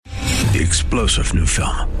the explosive new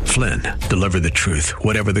film, Flynn, Deliver the Truth,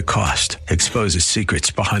 Whatever the Cost, exposes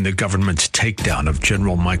secrets behind the government's takedown of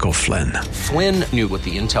General Michael Flynn. Flynn knew what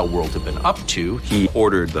the intel world had been up to. He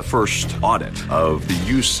ordered the first audit of the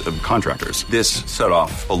use of contractors. This set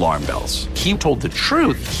off alarm bells. He told the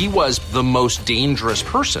truth. He was the most dangerous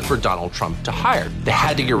person for Donald Trump to hire. They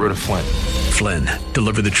had to get rid of Flynn. Flynn,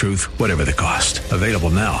 Deliver the Truth, Whatever the Cost. Available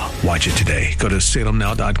now. Watch it today. Go to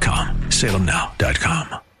salemnow.com.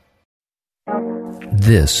 salemnow.com.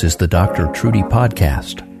 This is the Dr. Trudy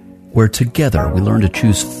Podcast, where together we learn to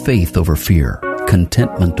choose faith over fear,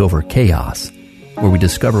 contentment over chaos, where we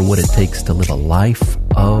discover what it takes to live a life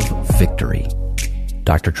of victory.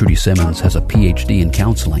 Dr. Trudy Simmons has a PhD in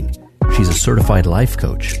counseling. She's a certified life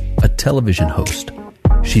coach, a television host.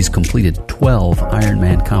 She's completed 12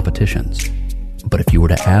 Ironman competitions. But if you were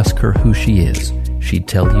to ask her who she is, she'd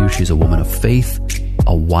tell you she's a woman of faith,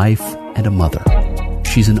 a wife, and a mother.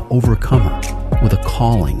 She's an overcomer with a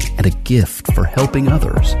calling and a gift for helping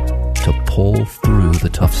others to pull through the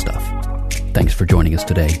tough stuff. Thanks for joining us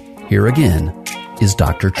today. Here again is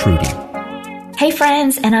Dr. Trudy. Hey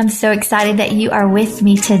friends, and I'm so excited that you are with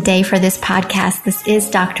me today for this podcast. This is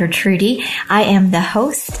Dr. Trudy. I am the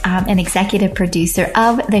host and executive producer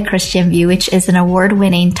of The Christian View, which is an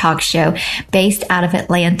award-winning talk show based out of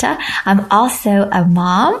Atlanta. I'm also a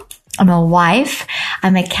mom. I'm a wife.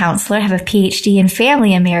 I'm a counselor. I have a PhD in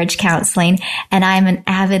family and marriage counseling, and I'm an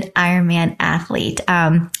avid Ironman athlete.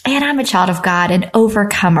 And I'm a child of God, an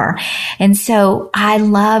overcomer. And so I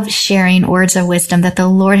love sharing words of wisdom that the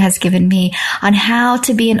Lord has given me on how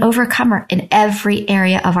to be an overcomer in every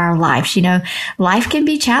area of our lives. You know, life can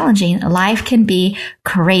be challenging. Life can be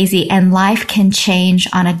crazy, and life can change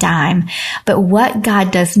on a dime. But what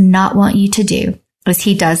God does not want you to do is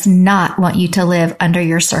He does not want you to live under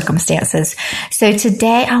your circumstances. So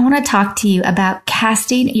today I want to talk to you about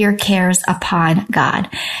casting your cares upon God.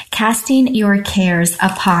 Casting your cares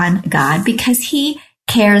upon God, because He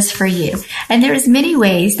cares for you. And there's many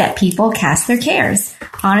ways that people cast their cares.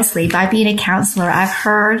 Honestly, by being a counselor, I've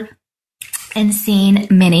heard and seen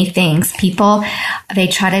many things. People, they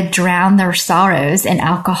try to drown their sorrows in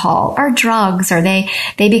alcohol or drugs, or they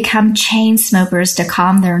become chain smokers to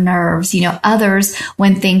calm their nerves. You know, others,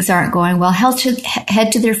 when things aren't going well,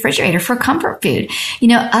 head to the refrigerator for comfort food. You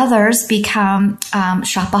know, others become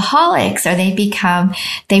shopaholics, or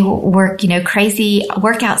they work, you know, crazy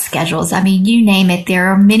workout schedules. I mean, you name it. There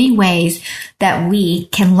are many ways that we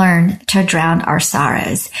can learn to drown our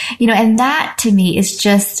sorrows. You know, and that to me is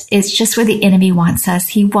just where the enemy wants us.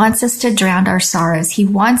 He wants us to drown our sorrows. He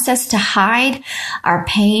wants us to hide our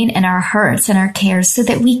pain and our hurts and our cares so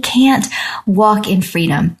that we can't walk in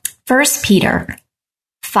freedom. 1 Peter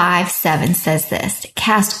 5:7 says this: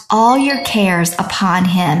 cast all your cares upon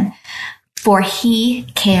Him, for He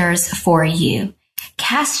cares for you.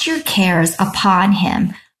 Cast your cares upon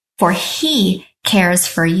Him, for He cares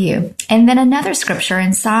for you. And then another scripture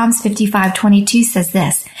in Psalms 55:22 says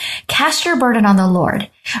this: cast your burden on the Lord,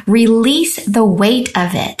 release the weight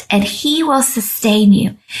of it, and He will sustain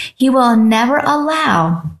you. He will never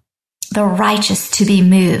allow the righteous to be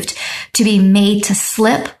moved, to be made to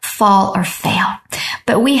slip, fall, or fail.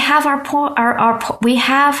 But we have our part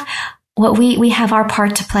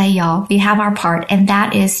to play, y'all. We have our part, and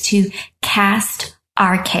that is to cast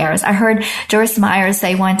our cares. I heard Joyce Meyer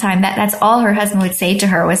say one time that that's all her husband would say to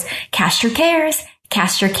her was, cast your cares,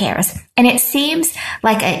 cast your cares. And it seems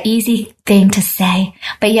like an easy thing to say,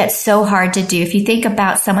 but yet so hard to do. If you think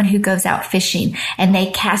about someone who goes out fishing and they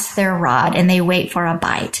cast their rod and they wait for a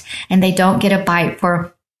bite, and they don't get a bite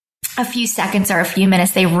for a few seconds or a few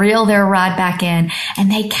minutes, they reel their rod back in and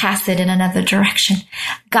they cast it in another direction.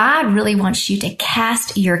 God really wants you to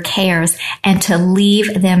cast your cares and to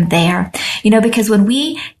leave them there. You know, because when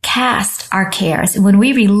we cast our cares, when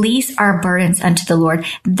we release our burdens unto the Lord,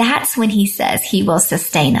 that's when He says He will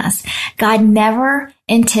sustain us. God never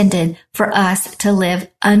intended for us to live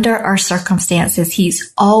under our circumstances.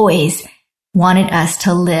 He's always wanted us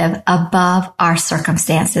to live above our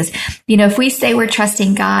circumstances. You know, if we say we're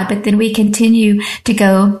trusting God, but then we continue to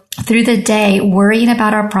go through the day worrying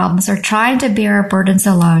about our problems or trying to bear our burdens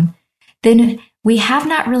alone, then we have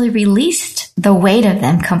not really released the weight of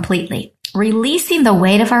them completely. Releasing the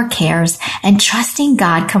weight of our cares and trusting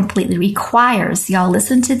God completely requires, y'all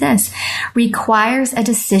listen to this, requires a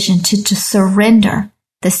decision to surrender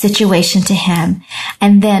the situation to Him,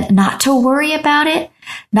 and then not to worry about it,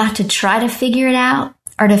 not to try to figure it out,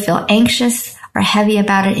 or to feel anxious or heavy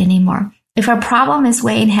about it anymore. If a problem is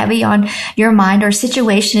weighing heavy on your mind, or a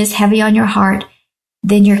situation is heavy on your heart,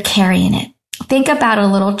 then you're carrying it. Think about a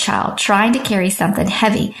little child trying to carry something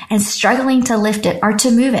heavy and struggling to lift it or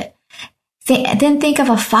to move it. Then think of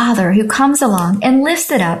a father who comes along and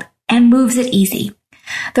lifts it up and moves it easy.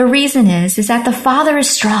 The reason is that the father is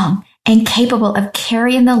strong and capable of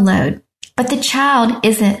carrying the load, but the child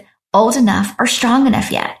isn't old enough or strong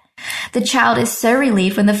enough yet. The child is so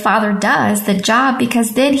relieved when the father does the job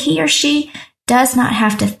because then he or she does not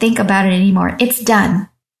have to think about it anymore. It's done.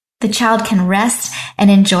 The child can rest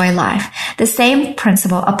and enjoy life. The same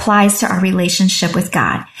principle applies to our relationship with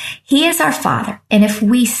God. He is our Father, and if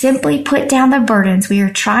we simply put down the burdens we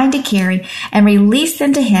are trying to carry and release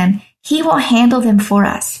them to Him, He will handle them for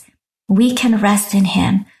us. We can rest in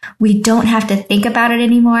Him. We don't have to think about it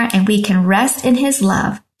anymore, and we can rest in His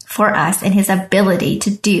love for us and His ability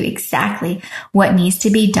to do exactly what needs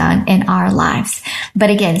to be done in our lives.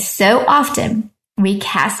 But again, so often, we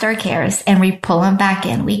cast our cares and we pull them back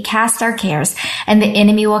in. We cast our cares and the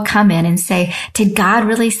enemy will come in and say, did God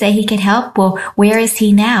really say He could help? Well, where is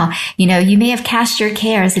He now? You may have cast your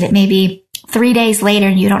cares and it may be 3 days later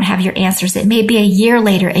and you don't have your answers. It may be a year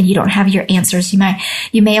later and you don't have your answers.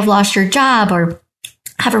 You may have lost your job or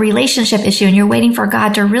have a relationship issue and you're waiting for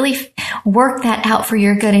God to really work that out for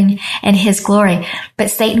your good and His glory.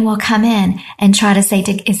 But Satan will come in and try to say,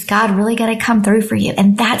 is God really going to come through for you?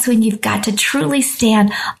 And that's when you've got to truly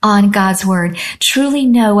stand on God's word, truly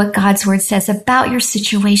know what God's word says about your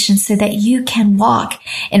situation so that you can walk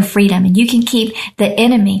in freedom and you can keep the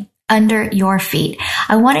enemy under your feet.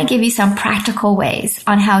 I want to give you some practical ways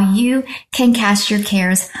on how you can cast your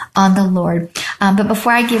cares on the Lord. But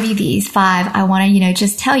before I give you these 5, I want to,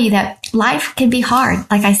 just tell you that life can be hard,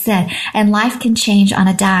 like I said, and life can change on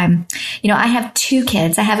a dime. I have 2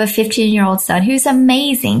 kids. I have a 15-year-old son who's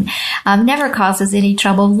amazing, never causes any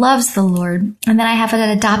trouble, loves the Lord. And then I have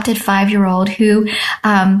an adopted 5-year-old who,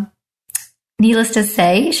 needless to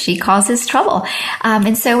say, she causes trouble.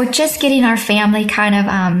 And so we're just getting our family kind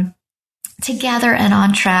of, together and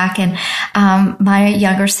on track. And my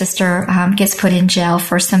younger sister gets put in jail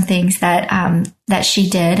for some things that she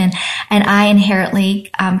did, and I inherently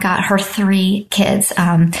got her 3 kids,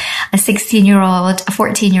 a 16-year-old, a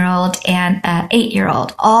 14-year-old, and an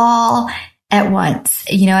 8-year-old, all at once,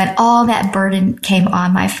 and all that burden came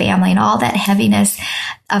on my family, and all that heaviness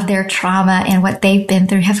of their trauma and what they've been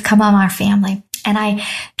through have come on our family. And I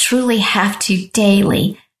truly have to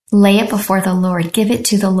daily lay it before the Lord, give it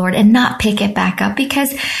to the Lord, and not pick it back up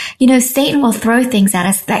because, Satan will throw things at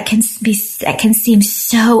us that can seem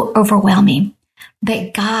so overwhelming.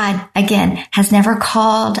 But God, again, has never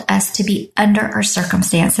called us to be under our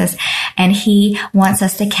circumstances, and He wants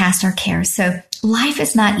us to cast our cares. So life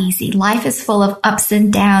is not easy. Life is full of ups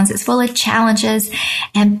and downs. It's full of challenges.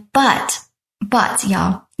 But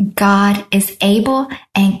y'all, God is able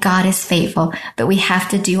and God is faithful, but we have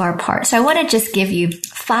to do our part. So I want to just give you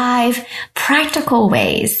 5 practical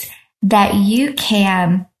ways that you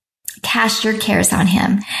can cast your cares on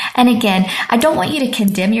Him. And again, I don't want you to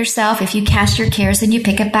condemn yourself if you cast your cares and you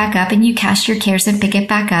pick it back up and you cast your cares and pick it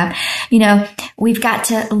back up. We've got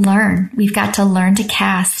to learn. We've got to learn to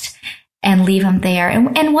cast and leave them there.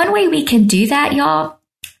 And one way we can do that, y'all,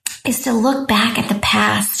 is to look back at the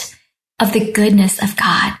past of the goodness of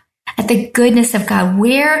God, at the goodness of God.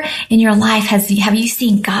 Where in your life have you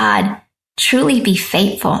seen God truly be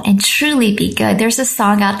faithful and truly be good? There's a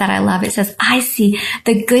song out that I love. It says, I see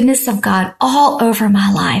the goodness of God all over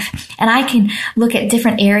my life. And I can look at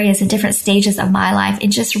different areas and different stages of my life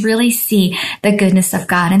and just really see the goodness of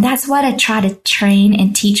God. And that's what I try to train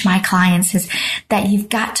and teach my clients, is that you've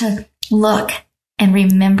got to look and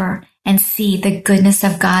remember and see the goodness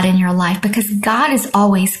of God in your life, because God is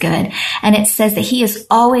always good. And it says that He is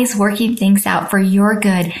always working things out for your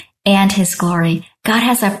good and His glory. God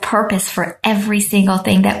has a purpose for every single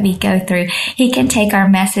thing that we go through. He can take our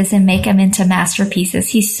messes and make them into masterpieces.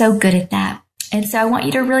 He's so good at that. And so I want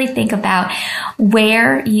you to really think about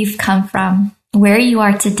where you've come from, where you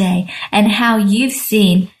are today, and how you've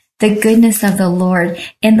seen the goodness of the Lord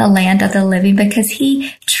in the land of the living, because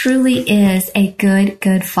He truly is a good,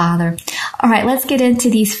 good Father. All right, let's get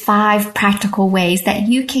into these 5 practical ways that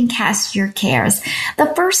you can cast your cares.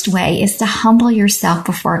 The first way is to humble yourself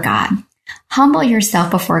before God. Humble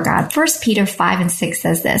yourself before God. 1 Peter 5:6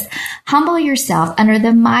 says this, humble yourself under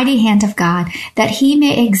the mighty hand of God, that He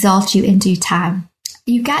may exalt you in due time.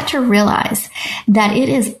 You got to realize that it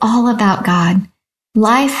is all about God.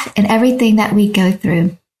 Life and everything that we go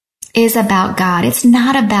through is about God. It's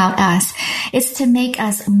not about us. It's to make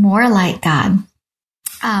us more like God.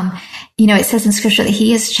 It says in scripture that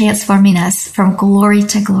he is transforming us from glory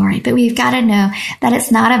to glory, but we've got to know that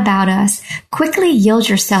it's not about us. Quickly yield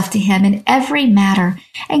yourself to him in every matter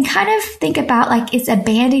and kind of think about like it's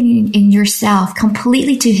abandoning in yourself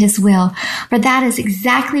completely to his will, for that is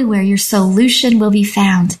exactly where your solution will be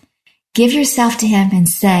found. Give yourself to him and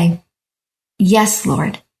say, yes,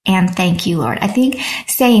 Lord. And thank you, Lord. I think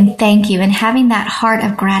saying thank you and having that heart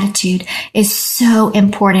of gratitude is so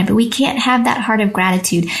important, but we can't have that heart of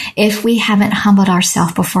gratitude if we haven't humbled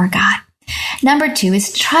ourselves before God. Number 2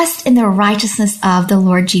 is trust in the righteousness of the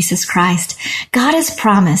Lord Jesus Christ. God has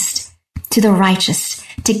promised to the righteous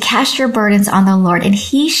to cast your burdens on the Lord, and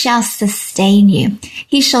he shall sustain you.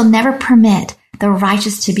 He shall never permit the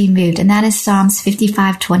righteous to be moved. And that is Psalms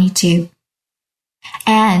 55:22.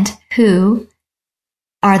 And who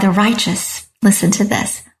are the righteous? Listen to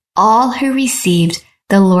this. All who received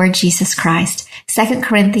the Lord Jesus Christ. 2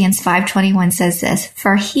 Corinthians 5:21 says this,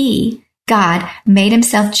 for he, God, made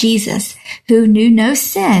himself Jesus, who knew no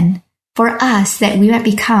sin, for us that we might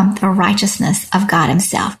become the righteousness of God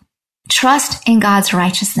himself. Trust in God's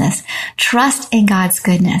righteousness. Trust in God's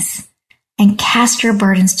goodness. And cast your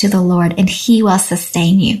burdens to the Lord, and he will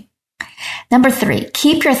sustain you. Number 3,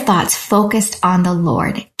 keep your thoughts focused on the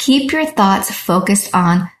Lord. Keep your thoughts focused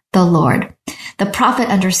on the Lord. The prophet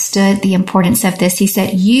understood the importance of this. He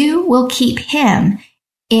said, you will keep him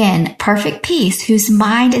in perfect peace whose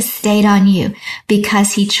mind is stayed on you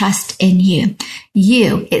because he trusts in you.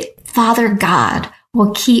 Father God,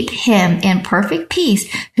 will keep him in perfect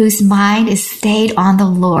peace whose mind is stayed on the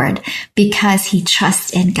Lord because he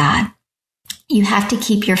trusts in God. You have to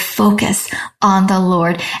keep your focus on the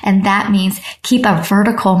Lord. And that means keep a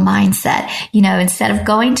vertical mindset. Instead of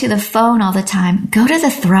going to the phone all the time, go to the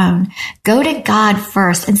throne. Go to God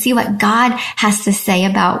first and see what God has to say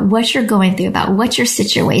about what you're going through, about what's your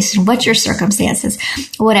situation, what's your circumstances.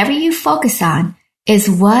 Whatever you focus on is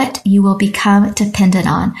what you will become dependent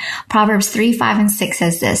on. Proverbs 3:5-6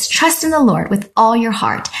 says this, trust in the Lord with all your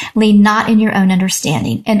heart. Lean not in your own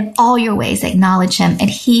understanding. In all your ways acknowledge him, and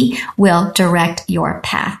he will direct your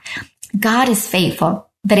path. God is faithful,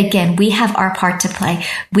 but again, we have our part to play.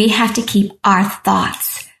 We have to keep our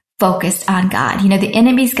thoughts focused on God. The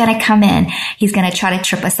enemy's going to come in. He's going to try to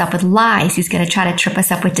trip us up with lies. He's going to try to trip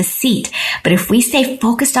us up with deceit. But if we stay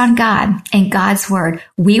focused on God and God's word,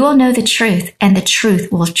 we will know the truth, and the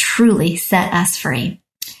truth will truly set us free.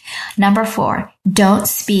 Number 4, don't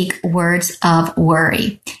speak words of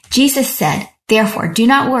worry. Jesus said, therefore, do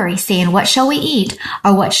not worry, saying, what shall we eat?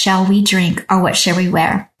 Or what shall we drink? Or what shall we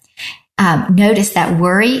wear? Notice that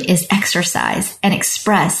worry is exercised and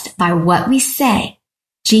expressed by what we say.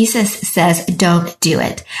 Jesus says, don't do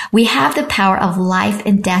it. We have the power of life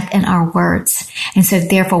and death in our words. And so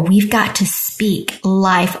therefore, we've got to speak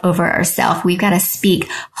life over ourselves. We've got to speak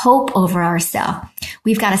hope over ourselves.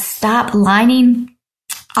 We've got to stop lining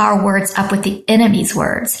our words up with the enemy's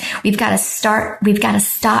words. We've got to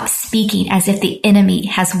stop speaking as if the enemy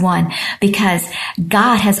has won, because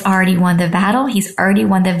God has already won the battle. He's already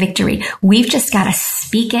won the victory. We've just got to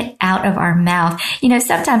speak it out of our mouth.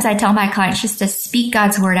 Sometimes I tell my clients just to speak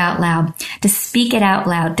God's word out loud, to speak it out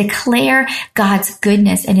loud, declare God's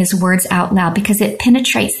goodness and his words out loud, because it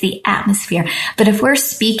penetrates the atmosphere. But if we're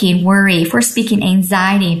speaking worry, if we're speaking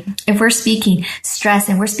anxiety, if we're speaking stress,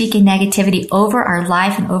 and we're speaking negativity over our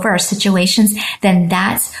life and over our situations, then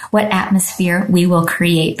that's what atmosphere we will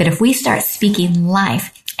create. But if we start speaking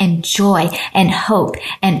life and joy and hope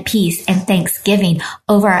and peace and thanksgiving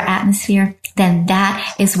over our atmosphere, then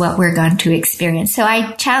that is what we're going to experience. So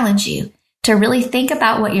I challenge you to really think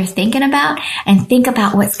about what you're thinking about and think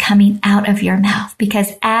about what's coming out of your mouth,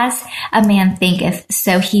 because as a man thinketh,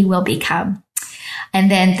 so he will become.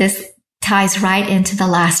 And then this ties right into the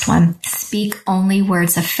last one. Speak only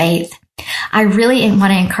words of faith. I really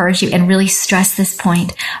want to encourage you and really stress this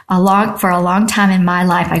point. For a long time in my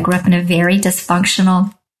life, I grew up in a very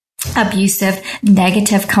dysfunctional, abusive,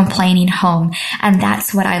 negative, complaining home. And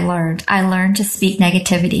that's what I learned. I learned to speak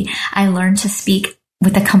negativity. I learned to speak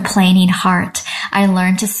with a complaining heart. I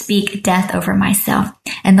learned to speak death over myself.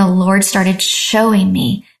 And the Lord started showing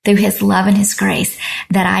me through his love and his grace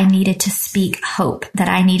that I needed to speak hope, that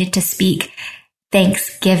I needed to speak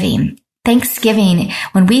thanksgiving. Thanksgiving,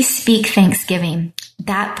 when we speak thanksgiving,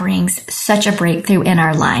 that brings such a breakthrough in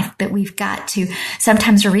our life. But we've got to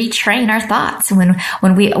sometimes retrain our thoughts.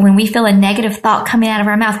 When we feel a negative thought coming out of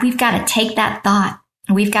our mouth, we've got to take that thought.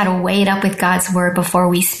 We've got to weigh it up with God's word before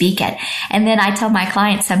we speak it. And then I tell my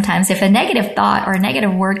clients sometimes, if a negative thought or a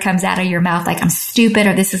negative word comes out of your mouth, like I'm stupid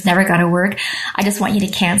or this is never going to work, I just want you to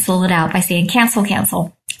cancel it out by saying,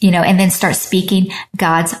 cancel. and then start speaking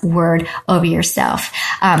God's word over yourself.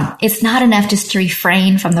 It's not enough just to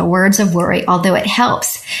refrain from the words of worry, although it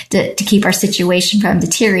helps to keep our situation from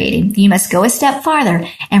deteriorating. You must go a step farther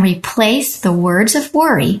and replace the words of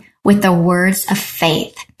worry with the words of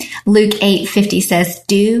faith. Luke 8:50 says,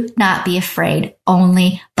 "Do not be afraid,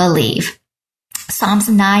 only believe." Psalms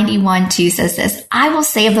 91:2 says this, "I will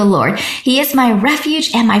say of the Lord, He is my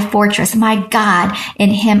refuge and my fortress, my God, in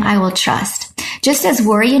Him I will trust." Just as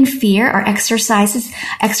worry and fear are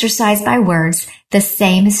exercised by words, the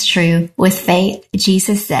same is true with faith.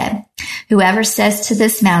 Jesus said, "Whoever says to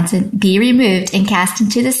this mountain, be removed and cast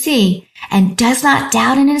into the sea, and does not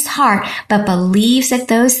doubt in his heart, but believes that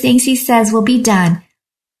those things he says will be done,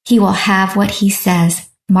 he will have what he says."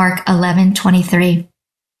 Mark 11:23.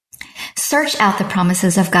 Search out the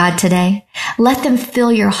promises of God today. Let them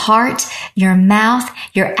fill your heart, your mouth,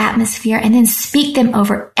 your atmosphere, and then speak them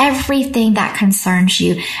over everything that concerns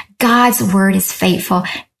you. God's word is faithful.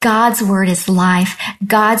 God's word is life.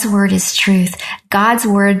 God's word is truth. God's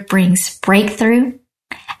word brings breakthrough,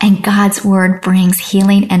 and God's word brings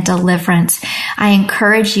healing and deliverance. I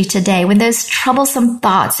encourage you today, when those troublesome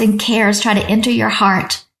thoughts and cares try to enter your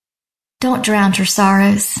heart, don't drown your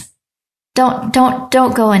sorrows. Don't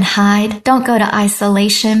go and hide. Don't go to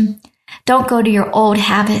isolation. Don't go to your old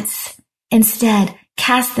habits. Instead,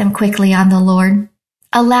 cast them quickly on the Lord.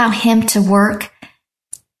 Allow Him to do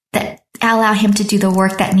the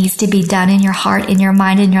work that needs to be done in your heart, in your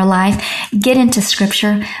mind, in your life. Get into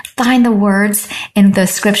Scripture. Find the words in the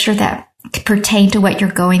Scripture that pertain to what you're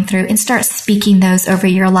going through and start speaking those over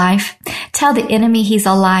your life. Tell the enemy he's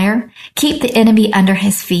a liar. Keep the enemy under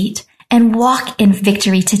his feet. And walk in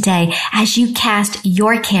victory today as you cast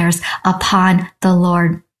your cares upon the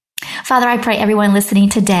Lord. Father, I pray everyone listening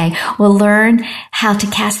today will learn how to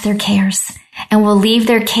cast their cares and will leave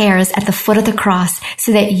their cares at the foot of the cross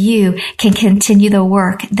so that you can continue the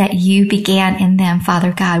work that you began in them,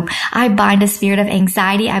 Father God. I bind a spirit of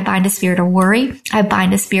anxiety. I bind a spirit of worry. I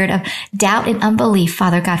bind a spirit of doubt and unbelief,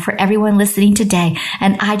 Father God, for everyone listening today.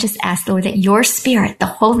 And I just ask, Lord, that your Spirit, the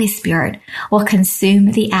Holy Spirit, will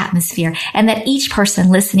consume the atmosphere and that each person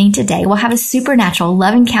listening today will have a supernatural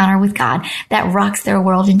love encounter with God that rocks their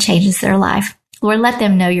world and changes their life. Lord, let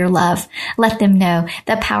them know your love. Let them know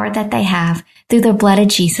the power that they have through the blood of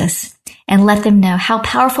Jesus. And let them know how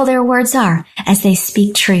powerful their words are as they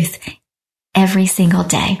speak truth every single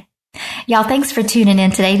day. Y'all, thanks for tuning in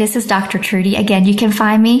today. This is Dr. Trudy. Again, you can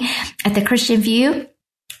find me at the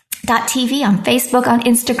ChristianView.tv on Facebook, on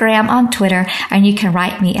Instagram, on Twitter, and you can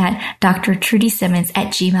write me at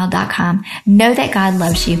drtrudysimmons@gmail.com. Know that God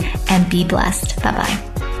loves you and be blessed. Bye-bye.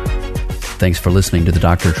 Thanks for listening to the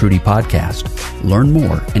Dr. Trudy Podcast. Learn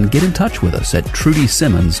more and get in touch with us at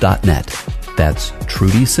trudysimmons.net. That's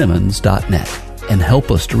trudysimmons.net. And help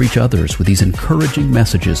us to reach others with these encouraging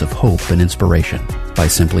messages of hope and inspiration by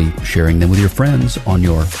simply sharing them with your friends on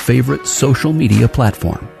your favorite social media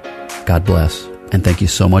platform. God bless, and thank you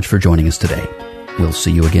so much for joining us today. We'll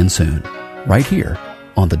see you again soon, right here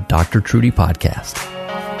on the Dr. Trudy Podcast.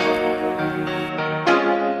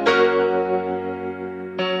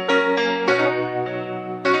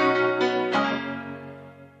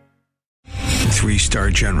 3-star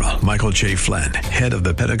General Michael J. Flynn, head of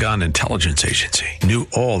the Pentagon Intelligence Agency, knew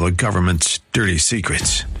all the government's dirty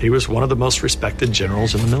secrets. He was one of the most respected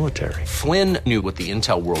generals in the military. Flynn knew what the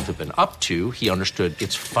intel world had been up to. He understood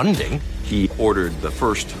its funding. He ordered the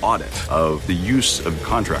first audit of the use of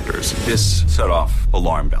contractors. This set off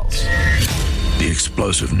alarm bells. The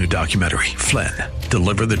explosive new documentary, Flynn,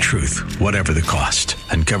 Deliver the Truth, Whatever the Cost,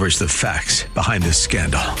 uncovers the facts behind this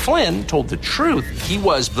scandal. Flynn told the truth. He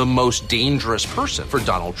was the most dangerous person for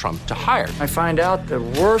Donald Trump to hire. I find out the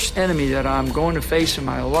worst enemy that I'm going to face in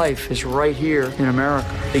my life is right here in America.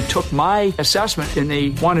 They took my assessment and they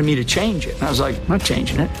wanted me to change it. And I was like, I'm not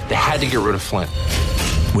changing it. They had to get rid of Flynn.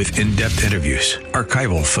 With in-depth interviews,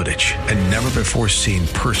 archival footage, and never-before-seen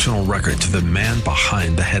personal records of the man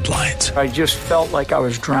behind the headlines. I just felt like I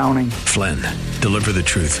was drowning. Flynn, Deliver the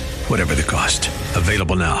Truth, Whatever the Cost.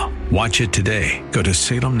 Available now. Watch it today. Go to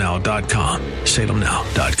salemnow.com.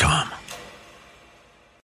 salemnow.com.